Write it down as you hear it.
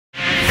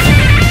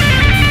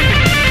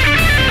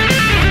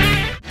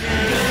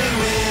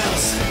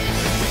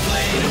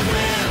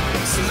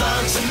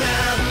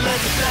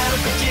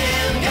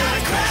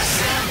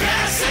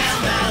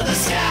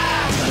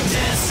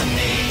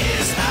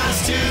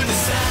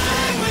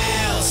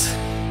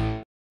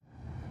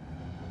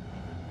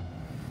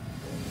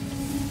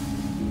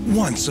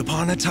Once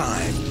upon a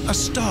time, a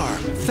star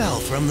fell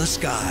from the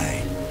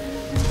sky.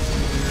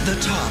 The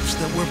tops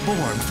that were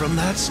born from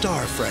that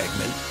star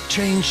fragment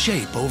changed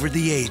shape over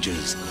the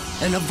ages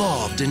and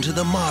evolved into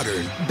the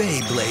modern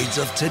Beyblades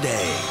of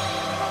today.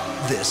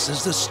 This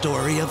is the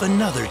story of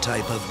another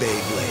type of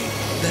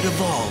Beyblade that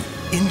evolved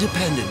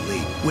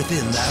independently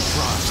within that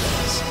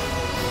process.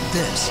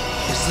 This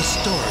is the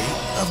story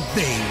of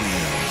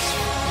BeyWheelz.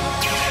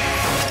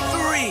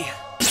 3,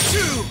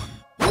 2,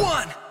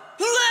 1,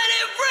 let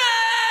it rip!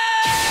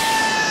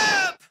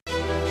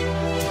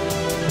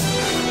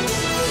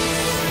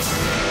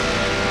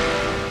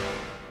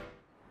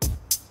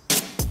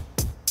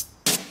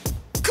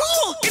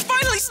 Cool! It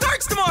finally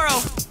starts tomorrow!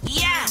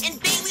 Yeah, and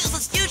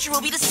BeyWheelz' future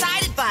will be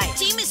decided by it.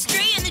 Team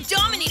Estrella and the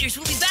Dominators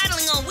will be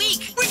battling all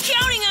week. We're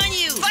counting on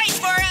you! Fight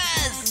for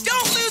us!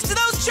 Don't lose to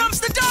those chumps,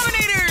 the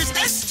Dominators!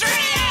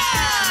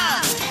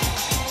 Estrella!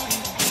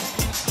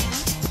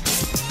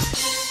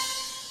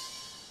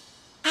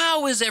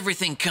 How is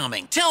everything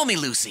coming? Tell me,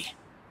 Lucy.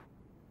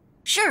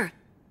 Sure.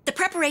 The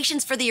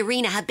preparations for the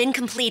arena have been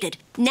completed.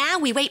 Now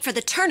we wait for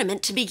the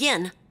tournament to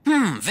begin.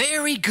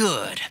 Very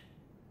good.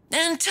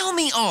 And tell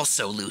me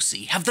also,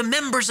 Lucy, have the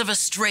members of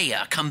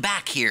Estrella come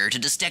back here to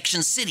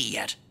Dissection City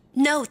yet?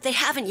 No, they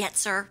haven't yet,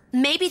 sir.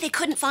 Maybe they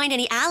couldn't find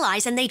any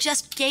allies and they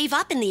just gave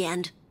up in the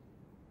end.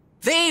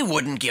 They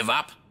wouldn't give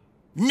up.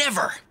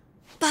 Never.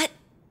 But...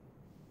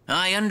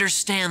 I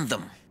understand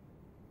them.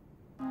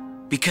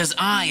 Because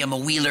I am a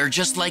wheeler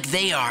just like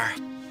they are.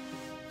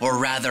 Or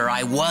rather,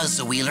 I was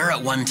a wheeler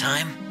at one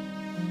time.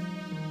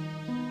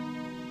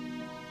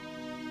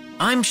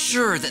 I'm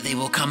sure that they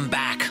will come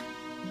back.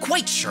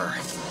 Quite sure.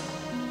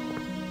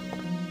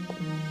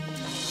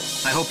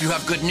 I hope you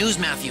have good news,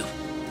 Matthew.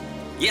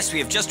 Yes, we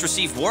have just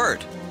received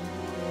word.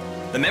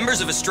 The members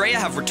of Estrella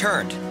have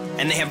returned,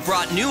 and they have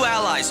brought new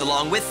allies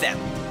along with them.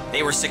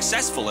 They were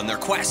successful in their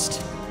quest.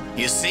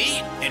 You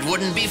see? It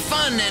wouldn't be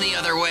fun any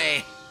other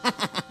way.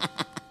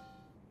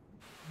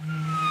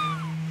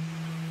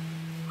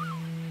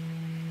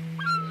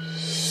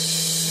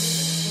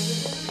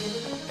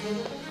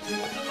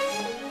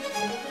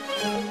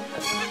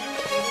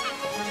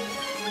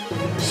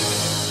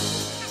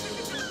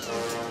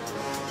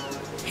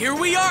 Here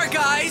we are,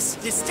 guys!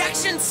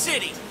 Dissection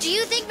City! Do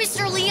you think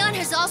Mr. Leon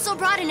has also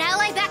brought an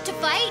ally back to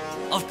fight?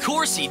 Of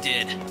course he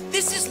did.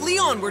 This is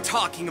Leon we're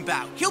talking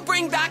about. He'll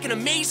bring back an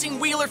amazing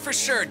wheeler for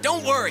sure,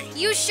 don't worry.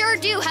 You sure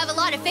do have a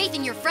lot of faith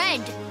in your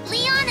friend.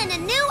 Leon and a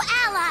new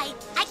ally.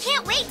 I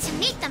can't wait to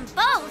meet them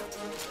both.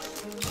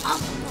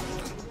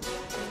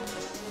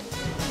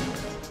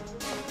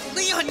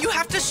 Leon, you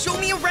have to show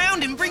me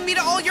around and bring me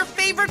to all your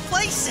favorite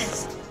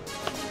places.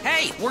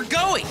 Hey, we're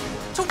going!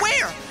 To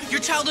where? Your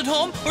childhood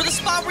home or the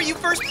spot where you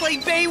first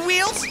played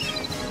BeyWheelz?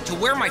 To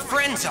where my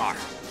friends are.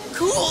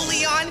 Cool,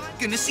 Leon.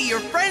 Gonna see your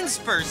friends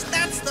first.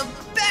 That's the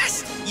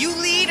best. You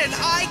lead and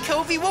I,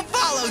 Covey, will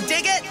follow.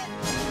 Dig it?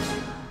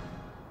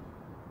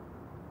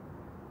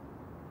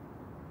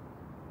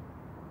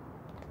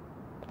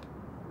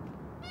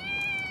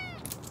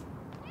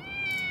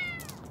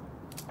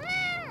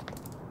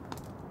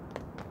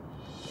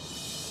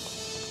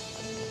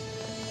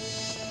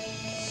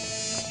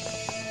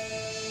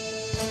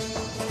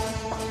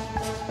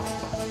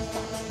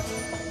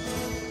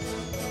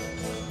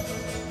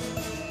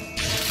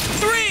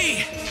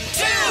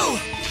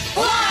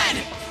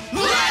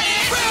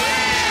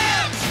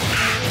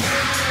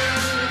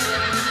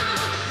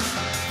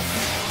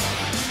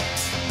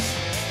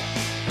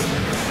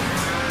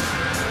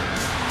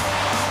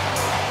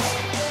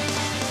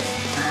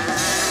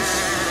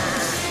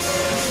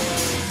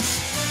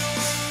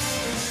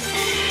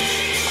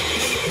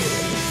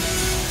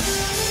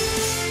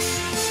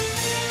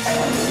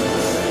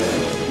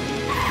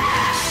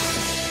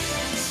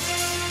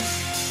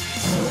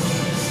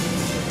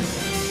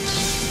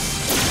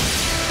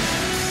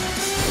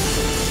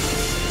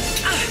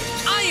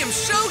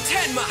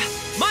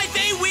 My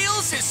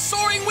BeyWheelz is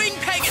Soaring Wing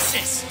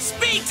Pegasus.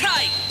 Speed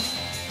type.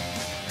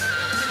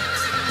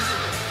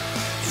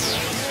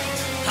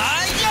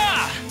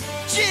 Hiya!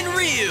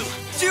 Jinryu!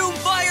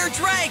 Doomfire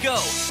Drago!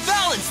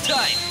 Balance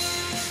type!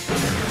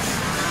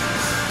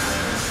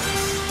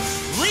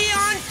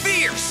 Leon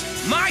Fierce!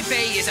 My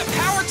Bey is a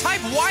power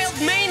type Wild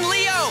Mane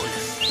Leon!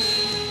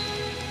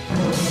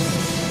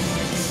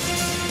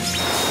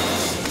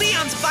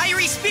 Leon's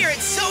fiery spirit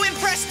so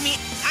impressed me,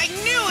 I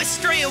knew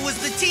Estrella was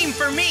the team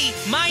for me.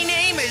 My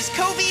name is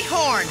Covey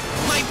Horn.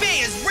 My Bey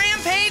is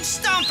Rampage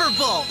Stomper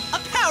Bull, a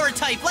power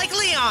type like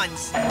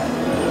Leon's. Hi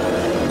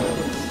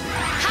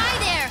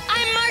there,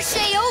 I'm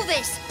Marche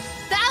Ovis.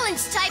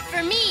 Balance type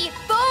for me,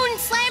 Bone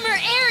Slammer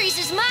Ares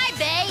is my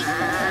Bey.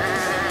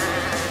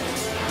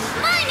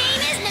 My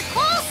name is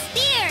Nicole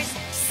Spears.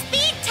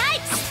 Speed type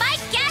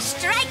Spike Gash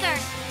Striker.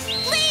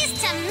 Pleased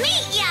to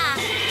meet ya.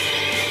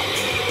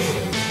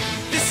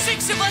 The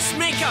six of us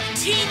make up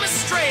Team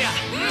Estrella.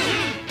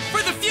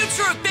 For the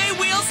future of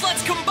BeyWheelz,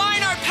 let's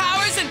combine our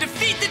powers and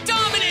defeat the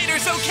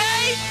Dominators,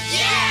 okay?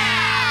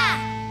 Yeah!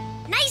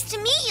 Nice to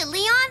meet you,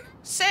 Leon.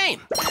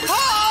 Same.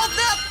 Hold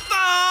the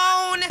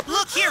phone!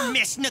 Look here, there,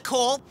 Miss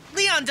Nicole.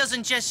 Leon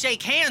doesn't just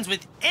shake hands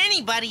with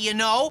anybody, you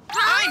know.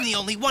 I'm the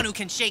only one who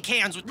can shake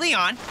hands with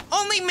Leon.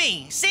 Only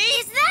me, see?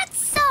 Is that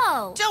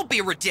so? Don't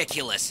be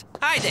ridiculous.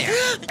 Hi there.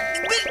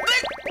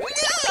 but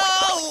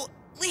no!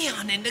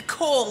 Leon and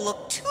Nicole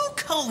look too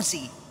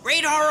cozy.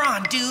 Radar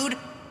on, dude.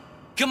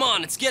 Come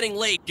on, it's getting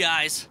late,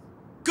 guys.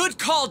 Good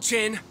call,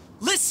 Jin.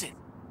 Listen,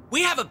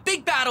 we have a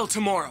big battle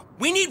tomorrow.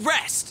 We need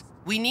rest.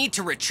 We need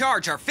to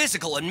recharge our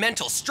physical and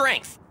mental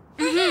strength.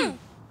 I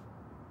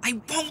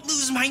won't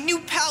lose my new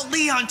pal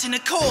Leon to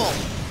Nicole.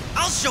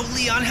 I'll show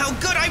Leon how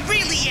good I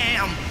really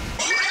am.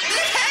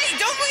 Hey,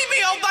 don't leave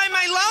me all by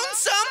my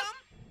lonesome.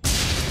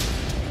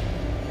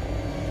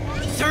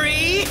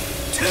 3,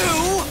 2,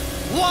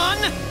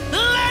 1,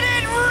 let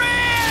it rip!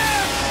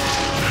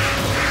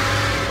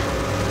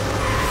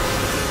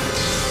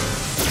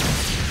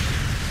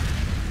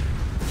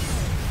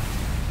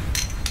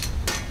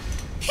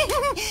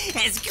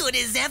 As good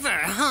as ever,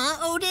 huh,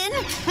 Odin?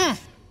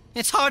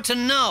 It's hard to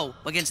know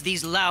against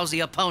these lousy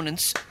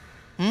opponents.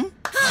 It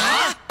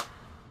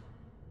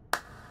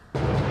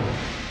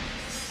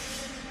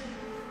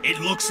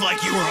looks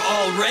like you are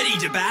all ready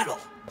to battle.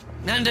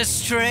 And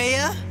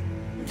Estrella?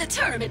 The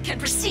tournament can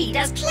proceed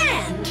as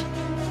planned.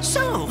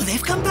 So,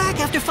 they've come back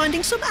after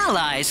finding some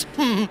allies.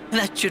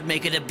 That should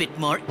make it a bit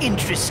more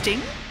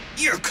interesting.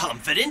 You're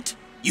confident?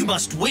 You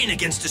must win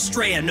against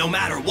Estrella no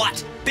matter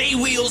what.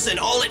 BeyWheelz and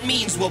all it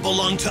means will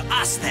belong to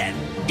us then.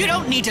 You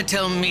don't need to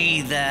tell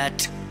me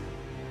that.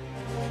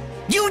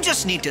 You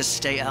just need to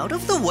stay out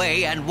of the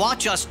way and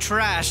watch us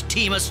trash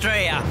Team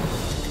Estrella.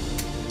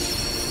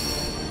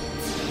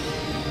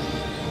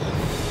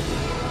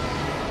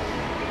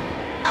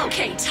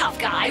 Okay, tough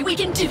guy, we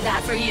can do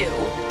that for you.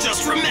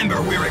 Just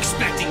remember, we're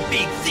expecting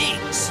big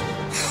things.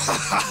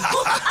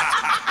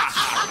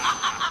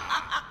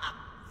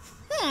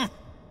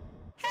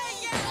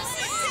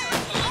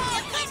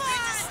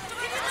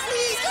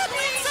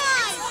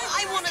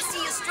 I want to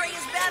see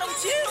Estrella's battle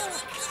too.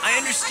 I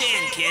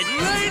understand, kid.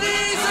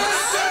 Ladies and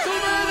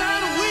gentlemen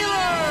and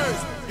wheelers,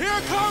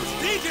 here comes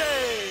DJ!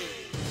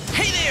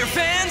 Hey there,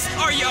 fans!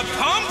 Are you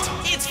pumped?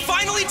 It's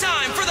finally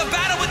time for the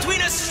battle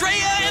between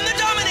Estrella and the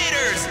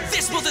Dominators!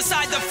 This will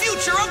decide the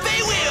future of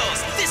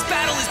BeyWheelz! This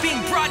battle is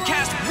being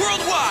broadcast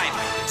worldwide,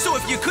 so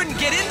if you couldn't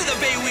get into the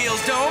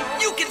BeyWheelz Dome,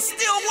 you can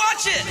still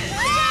watch it!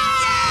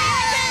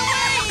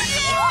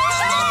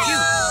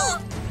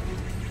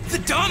 The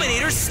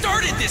Dominators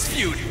started this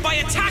feud by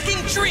attacking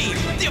Dream,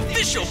 the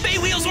official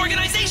BeyWheelz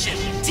organization.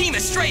 Team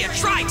Estrella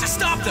tried to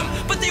stop them,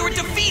 but they were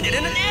defeated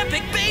in an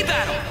epic Bey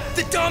battle.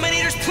 The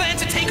Dominators planned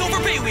to take over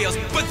BeyWheelz,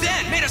 but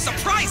then made a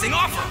surprising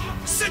offer.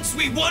 Since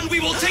we won, we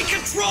will take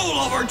control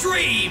over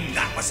Dream.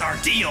 That was our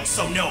deal,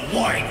 so no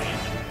whining.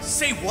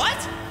 Say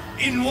what?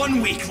 In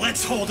 1 week,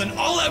 let's hold an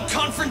all-out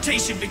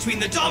confrontation between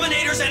the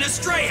Dominators and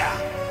Estrella.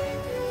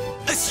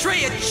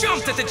 Estrella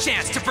jumped at the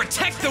chance to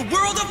protect the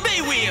world of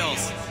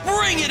BeyWheelz.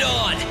 Bring it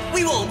on!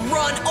 We won't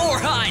run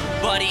or hide,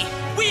 buddy.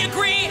 We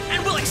agree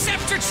and will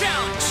accept your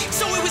challenge.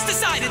 So it was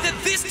decided that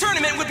this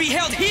tournament would be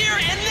held here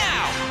and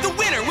now. The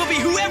winner will be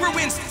whoever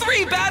wins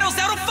 3 battles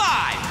out of 5.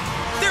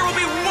 There will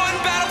be 1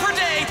 battle per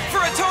day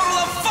for a total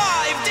of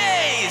 5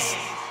 days.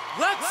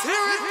 Let's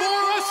hear it for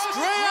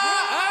Estrella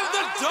and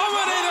the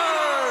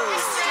Dominators!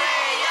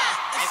 Estrella!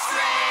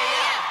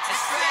 Estrella!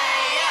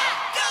 Estrella!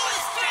 Go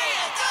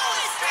Estrella! Go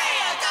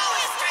Estrella! Go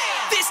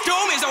Estrella! This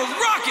dome is a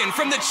rockin'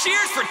 from the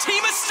cheers for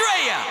Team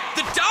Estrella.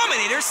 The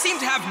Dominators seem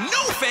to have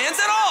no fans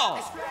at all.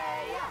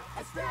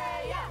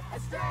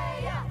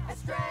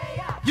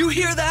 You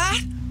hear that?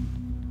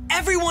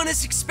 Everyone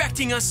is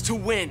expecting us to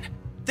win.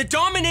 The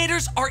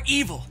Dominators are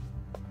evil.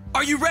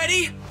 Are you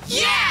ready?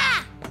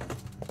 Yeah!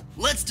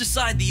 Let's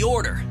decide the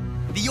order.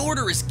 The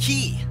order is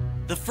key.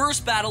 The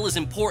first battle is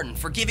important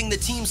for giving the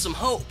team some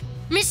hope.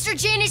 Mr.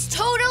 Jin is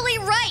totally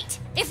right.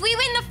 If we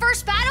win the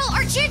first battle,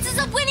 our chances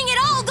of winning it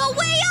all go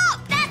way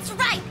up. That's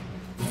right.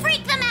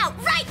 Freak them out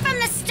right from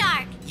the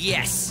start.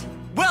 Yes.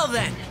 Well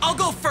then, I'll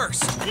go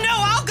first. No,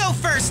 I'll go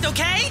first,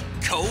 okay?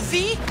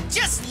 Covey?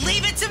 Just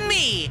leave it to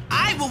me.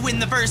 I will win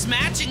the first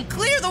match and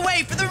clear the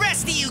way for the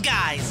rest of you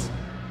guys.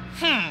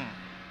 I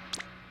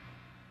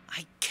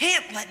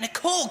can't let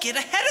Nicole get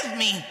ahead of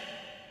me.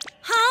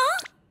 Huh?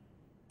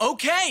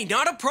 Okay,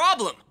 not a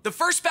problem. The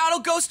first battle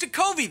goes to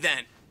Covey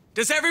then.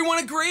 Does everyone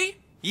agree?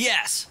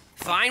 Yes.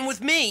 Fine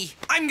with me.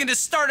 I'm gonna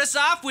start us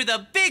off with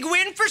a big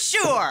win for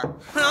sure.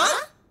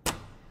 Huh?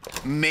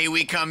 May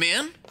we come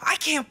in? I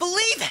can't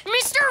believe it.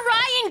 Mr.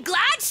 Ryan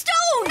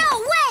Gladstone! No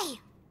way!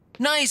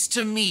 Nice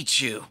to meet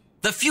you.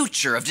 The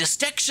future of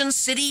Dissection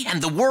City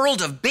and the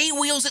world of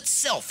BeyWheelz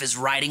itself is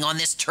riding on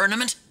this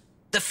tournament.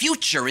 The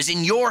future is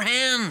in your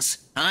hands.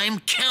 I'm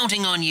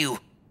counting on you.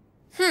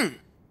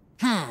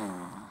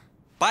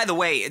 By the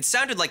way, it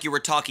sounded like you were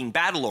talking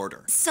battle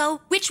order.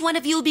 So, which one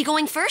of you will be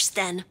going first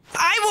then?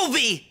 I will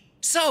be.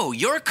 So,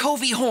 you're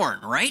Covey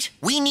Horn, right?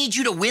 We need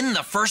you to win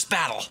the first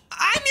battle.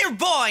 I'm your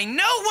boy,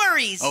 no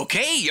worries.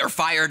 Okay, you're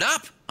fired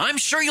up. I'm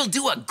sure you'll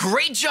do a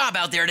great job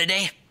out there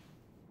today.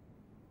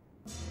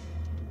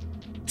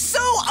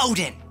 So,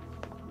 Odin,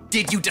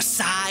 Did you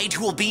decide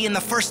who will be in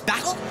the first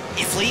battle?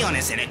 If Leon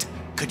is in it,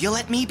 could you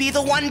let me be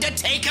the one to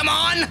take him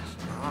on?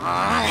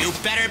 You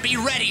better be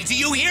ready, do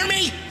you hear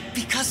me?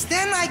 Because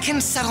then I can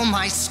settle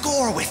my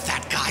score with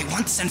that guy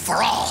once and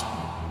for all.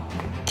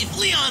 If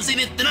Leon's in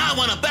it, then I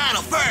want to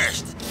battle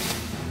first.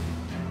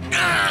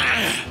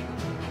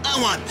 I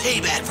want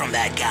payback from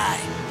that guy.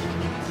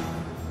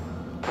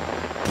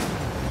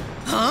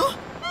 Huh?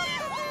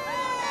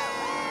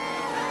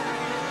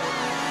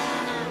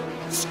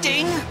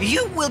 Sting,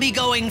 you will be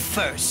going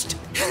first.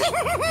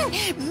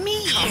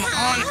 Me? Come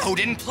on,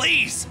 Odin,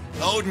 please.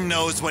 Odin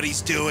knows what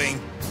he's doing.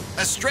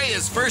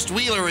 Estrella's first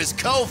wheeler is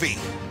Covey.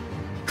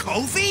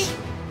 Covey?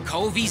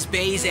 Covey's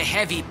Bay's a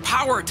heavy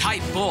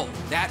power-type bull,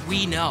 that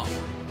we know.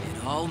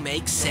 It all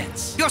makes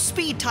sense. Your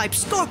speed-type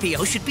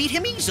Scorpio should beat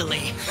him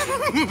easily.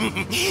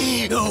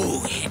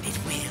 Oh, and it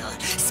will.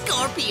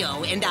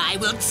 Scorpio and I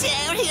will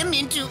tear him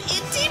into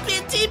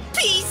itty-bitty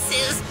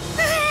pieces.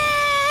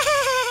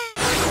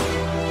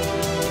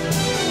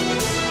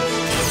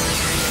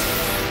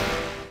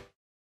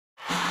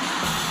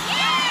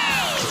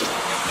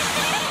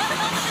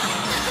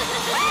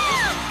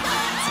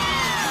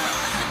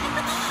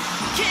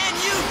 Can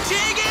you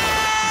dig it?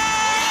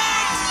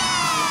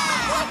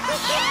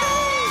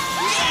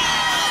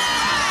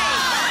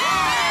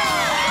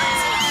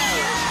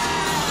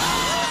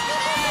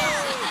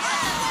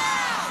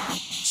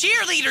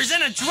 Cheerleaders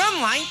and a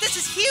drum line? This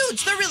is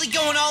huge. They're really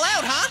going all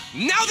out, huh?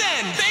 Now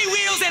then,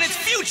 BeyWheelz and its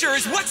future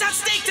is what's at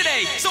stake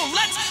today, so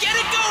let's get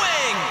it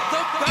going!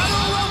 The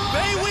Battle of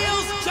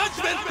BeyWheelz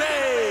Judgment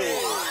Bay!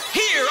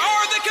 Here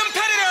are the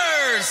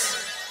competitors!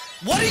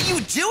 What are you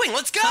doing?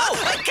 Let's go!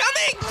 I'm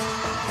coming!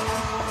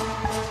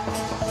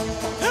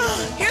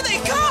 Here they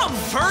come!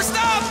 First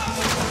up!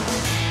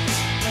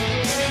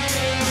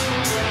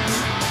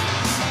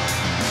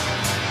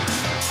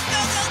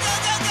 Go, go, go,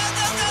 go, go,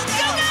 go, go, go!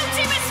 Go, go,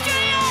 Team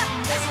Estrella!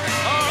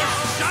 Our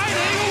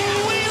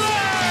shining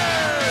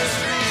wheelers!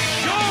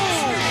 Joe,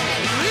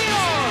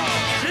 Leon,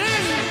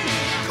 Jin,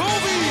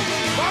 Covey,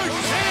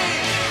 Martin,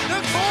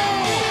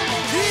 Nicole,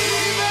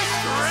 Team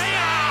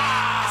Estrella!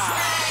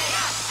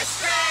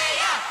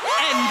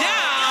 And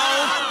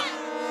now,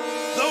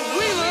 The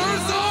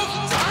Wheelers of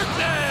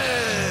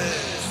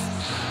Darkness!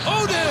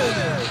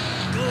 Odin,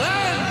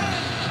 Glenn,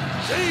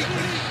 Jake,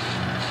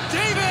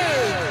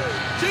 David,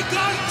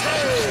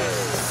 Gigante,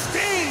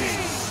 Sting,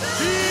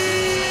 the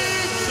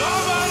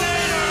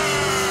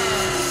Dominators!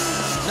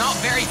 not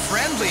very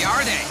friendly,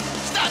 are they?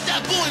 Stop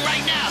that booing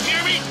right now,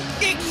 hear me?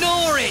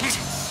 Ignore it!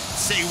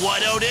 Say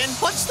what, Odin?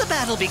 Once the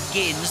battle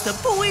begins, the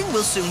booing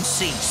will soon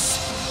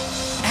cease.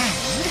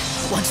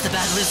 And once the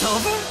battle is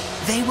over,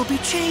 they will be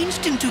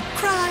changed into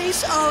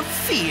cries of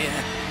fear.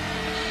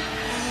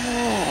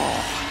 Oh,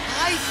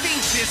 I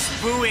think this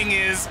booing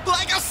is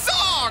like a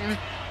song!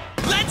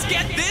 Let's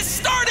get this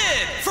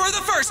started! For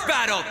the first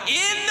battle,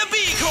 in the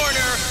B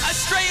corner,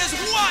 Estrella's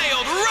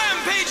wild,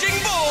 rampaging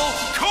bull,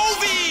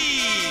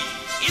 Covey!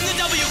 In the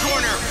W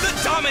corner, the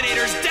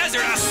Dominator's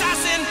desert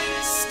assassin,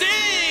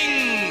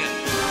 Sting!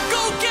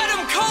 Go get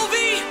him,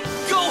 Covey!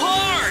 Go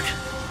hard!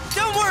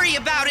 Don't worry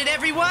about it,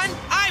 everyone.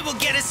 I will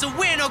get us a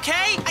win,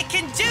 okay? I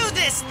can do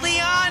this,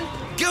 Leon.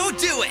 Go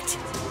do it.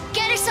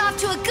 Get us off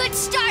to a good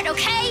start,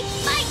 okay?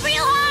 Fight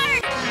real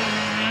hard!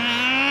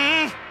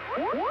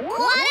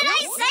 What did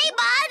I say,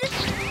 bud?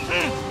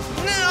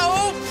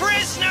 No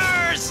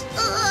prisoners!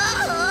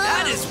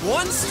 That is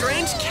one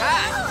strange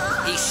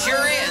cat. He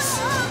sure is.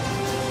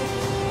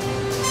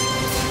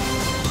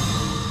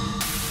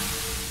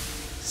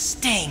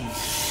 Sting.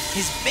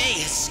 His bay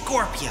is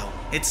Scorpio.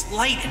 It's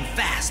light and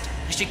fast.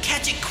 I should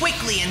catch it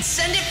quickly and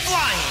send it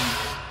flying.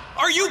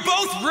 Are you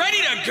both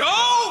ready to go?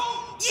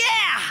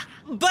 Yeah,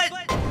 but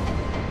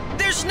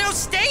there's no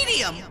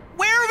stadium.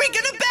 Where are we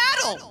gonna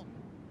battle?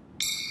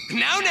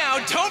 Now,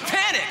 don't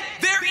panic.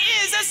 There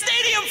is a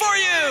stadium for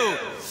you.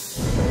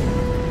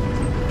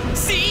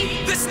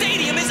 See, the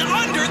stadium is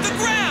under the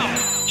ground.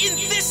 In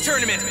this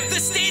tournament, the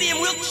stadium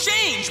will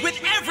change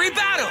with every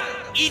battle.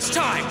 Each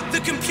time,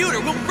 the computer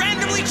will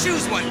randomly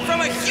choose one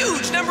from a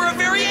huge number of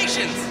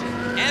variations.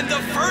 And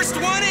the first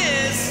one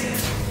is...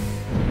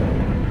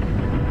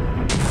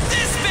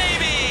 this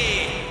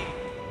baby!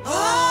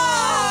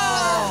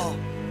 Oh!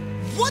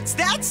 What's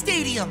that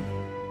stadium?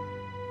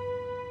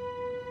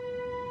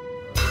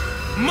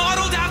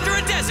 Modeled after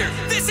a desert,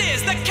 this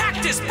is the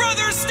Cactus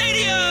Brothers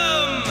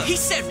Stadium! He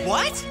said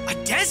what? A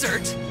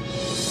desert?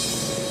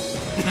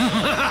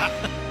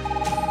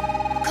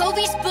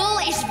 Covey's bull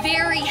is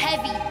very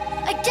heavy.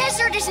 A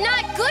desert is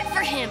not good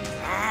for him.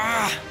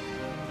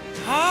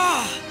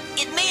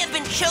 It may have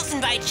been chosen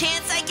by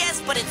chance, I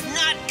guess, but it's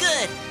not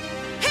good.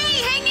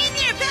 Hey, hang in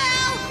there,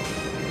 pal!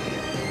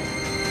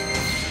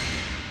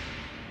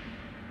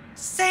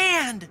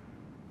 Sand!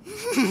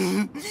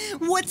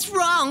 What's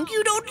wrong?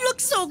 You don't look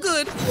so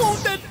good.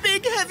 Won't that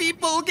big, heavy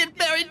bull get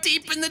buried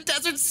deep in the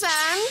desert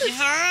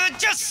sand?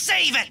 Just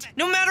save it!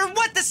 No matter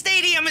what the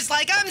stadium is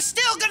like, I'm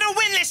still gonna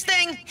win this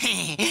thing!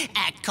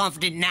 Act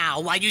confident now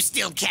while you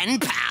still can,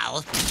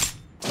 pal.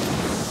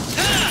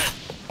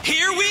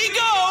 Here we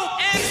go!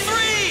 And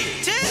 3,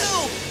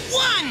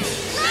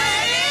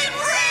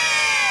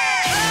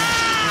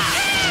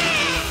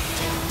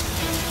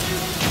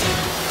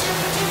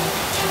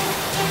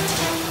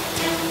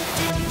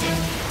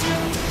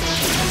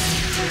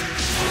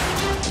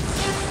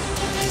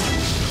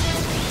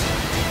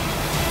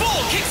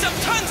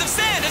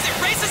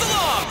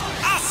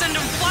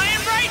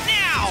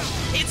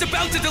 It's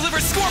about to deliver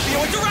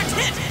Scorpio a direct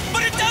hit,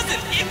 but it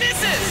doesn't! It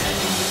misses!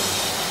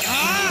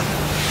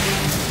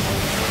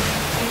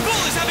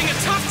 Bull is having a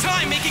tough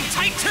time making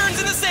tight turns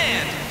in the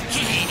sand!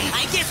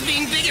 I guess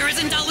being bigger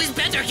isn't always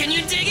better, can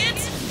you dig it?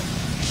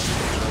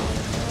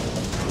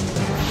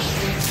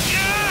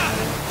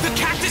 The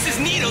cactus's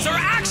needles are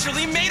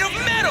actually made of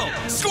metal!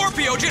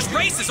 Scorpio just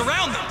races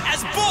around them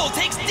as Bull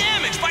takes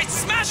damage by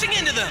smashing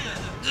into them!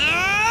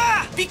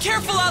 Be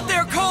careful out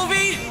there,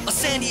 Covey! A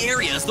sandy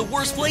area is the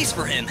worst place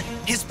for him.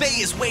 His bay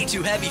is way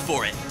too heavy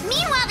for it.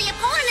 Meanwhile, the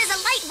opponent is a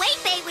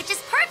lightweight bay, which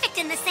is perfect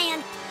in the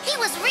sand. He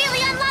was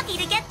really unlucky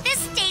to get this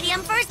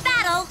stadium first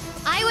battle.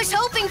 I was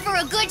hoping for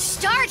a good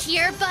start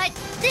here, but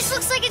this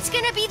looks like it's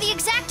gonna be the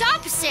exact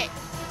opposite.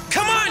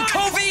 Come on,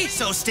 Covey!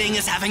 So Sting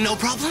is having no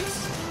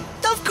problems?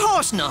 Of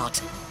course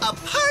not. A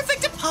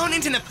perfect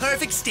opponent in a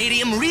perfect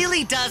stadium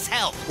really does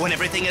help. When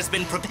everything has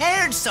been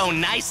prepared so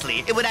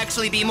nicely, it would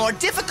actually be more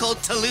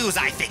difficult to lose,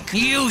 I think.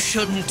 You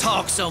shouldn't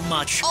talk so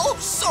much. Oh,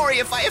 sorry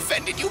if I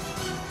offended you.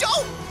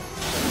 Don't!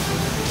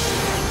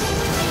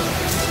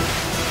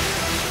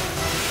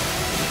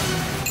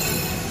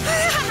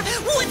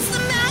 What's the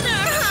matter,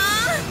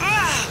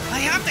 huh? I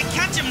have to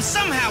catch him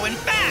somehow and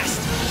fast!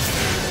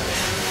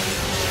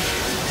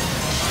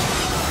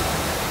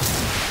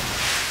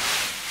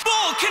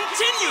 Bull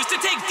continues to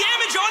take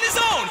damage on his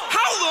own!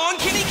 How long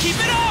can he keep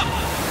it up?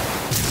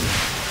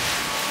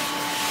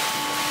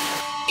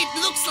 It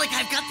looks like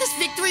I've got this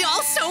victory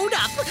all sewed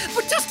up,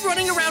 but just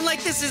running around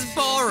like this is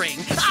boring.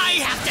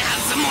 I have to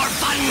have some more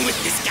fun with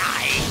this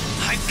guy.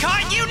 I've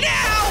caught you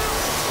now!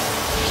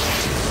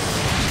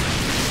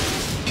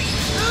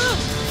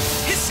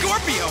 His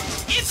Scorpio,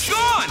 it's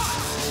gone!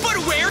 But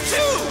where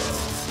to?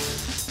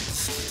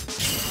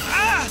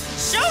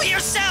 Show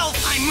yourself!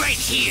 I'm right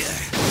here.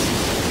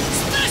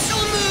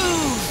 Special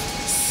move!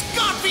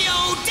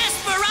 Scorpio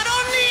Desperado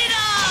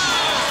Nito!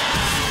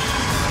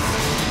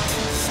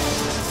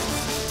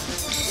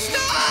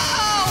 No!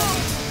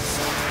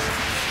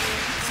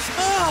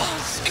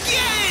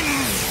 Again!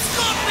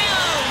 Scorpio!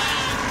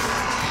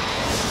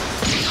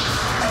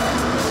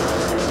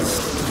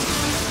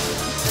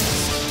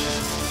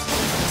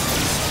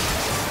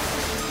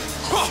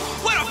 Whoa,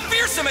 what a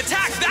fearsome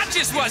attack that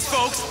just was,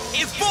 folks!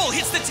 If Bull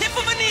hits the tip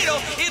of a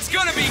needle, it's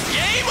gonna be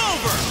game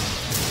over!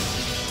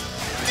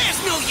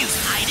 There's no use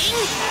hiding!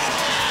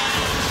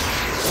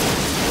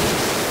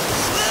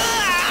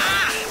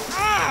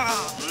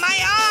 My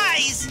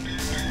eyes!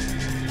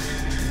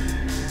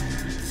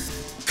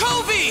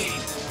 Covey!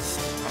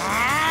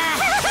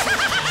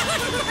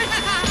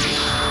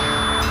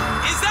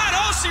 Is that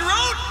all she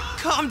wrote?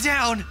 Calm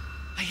down.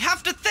 I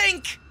have to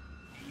think.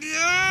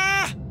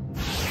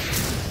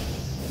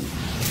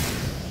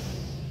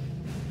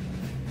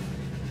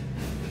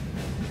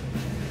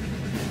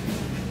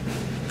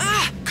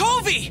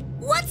 Covey!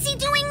 What's he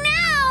doing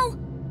now?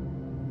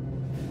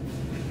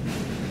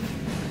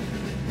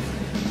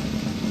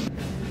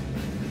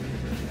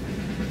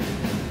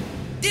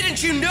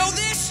 Didn't you know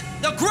this?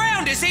 The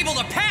ground is able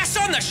to pass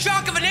on the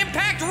shock of an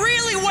impact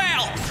really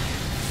well!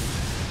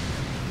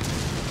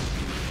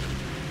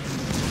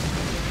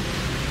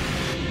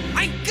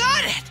 I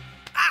got it!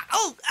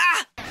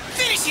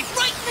 Finish it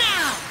right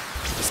now!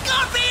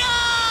 Scorpio!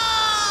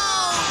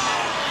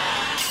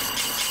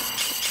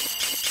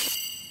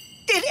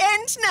 It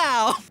ends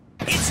now!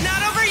 It's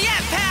not over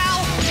yet,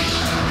 pal!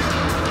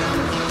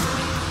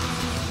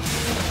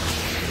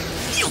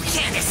 You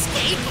can't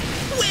escape!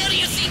 Where do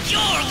you think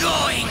you're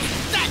going?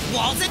 That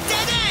wall's a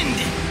dead end!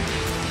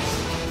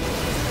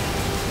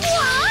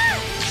 What?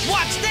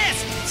 Watch this!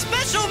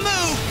 Special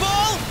move,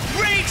 Bull!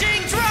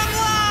 Raging drum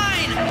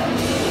line!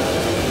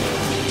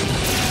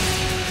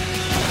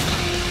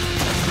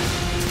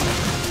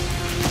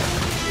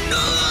 No!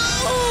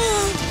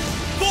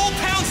 Bull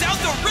pounds out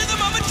the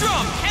rhythm of a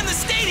drum, and the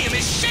stadium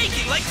is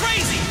shaking like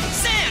crazy!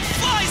 Sand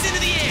flies into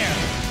the air!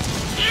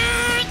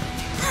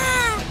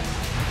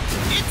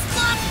 It's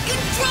lost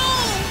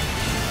control!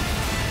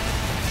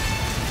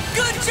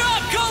 Good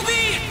job,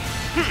 Covey!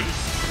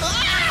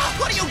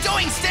 What are you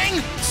doing,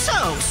 Sting?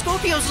 So,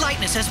 Scorpio's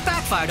lightness has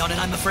backfired on it,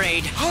 I'm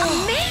afraid.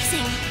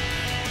 Amazing!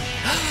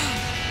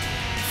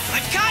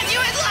 I've caught you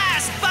at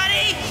last,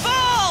 buddy!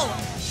 Bull!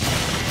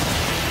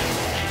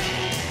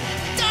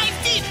 Dive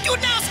deep! Do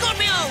it now,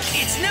 Scorpio!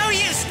 It's no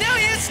use, no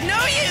use,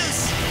 no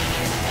use!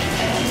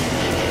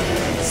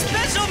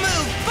 Special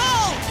move,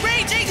 Bull!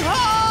 Raging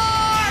horn!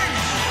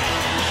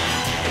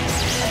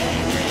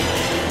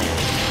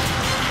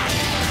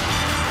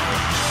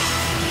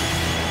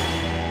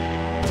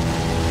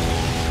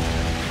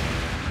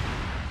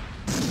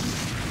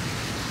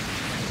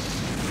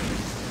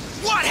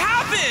 What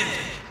happened?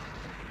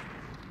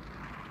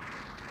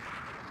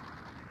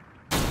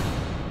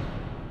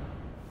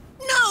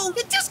 No!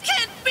 It just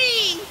can't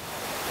be!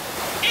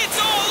 It's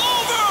all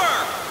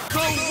over!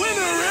 The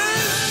winner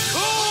is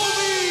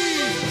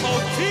Covey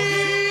of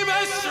Team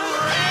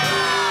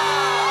Estrella!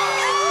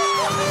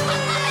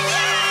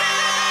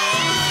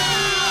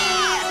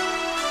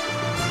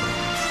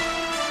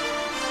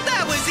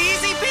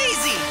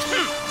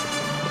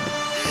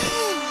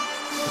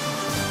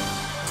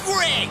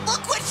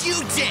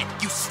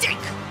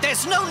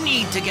 There's no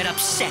need to get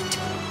upset.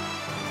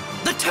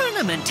 The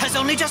tournament has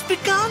only just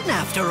begun,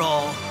 after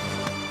all.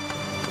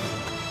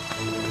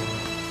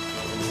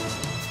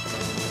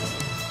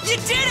 You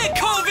did it,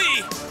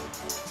 Covey!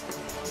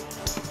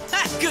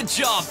 Good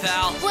job,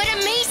 pal. What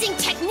amazing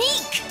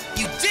technique!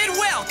 You did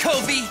well,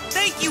 Covey.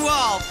 Thank you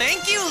all.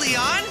 Thank you,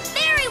 Leon.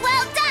 Very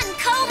well done,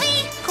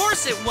 Covey! Of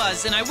course it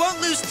was, and I won't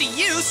lose to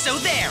you, so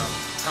there.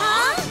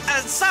 Huh?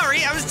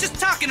 Sorry, I was just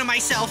talking to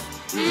myself.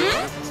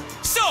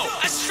 So,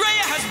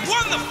 Estrella has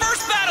won the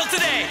first battle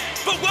today!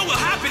 But what will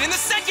happen in the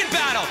second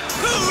battle?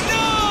 Who knows?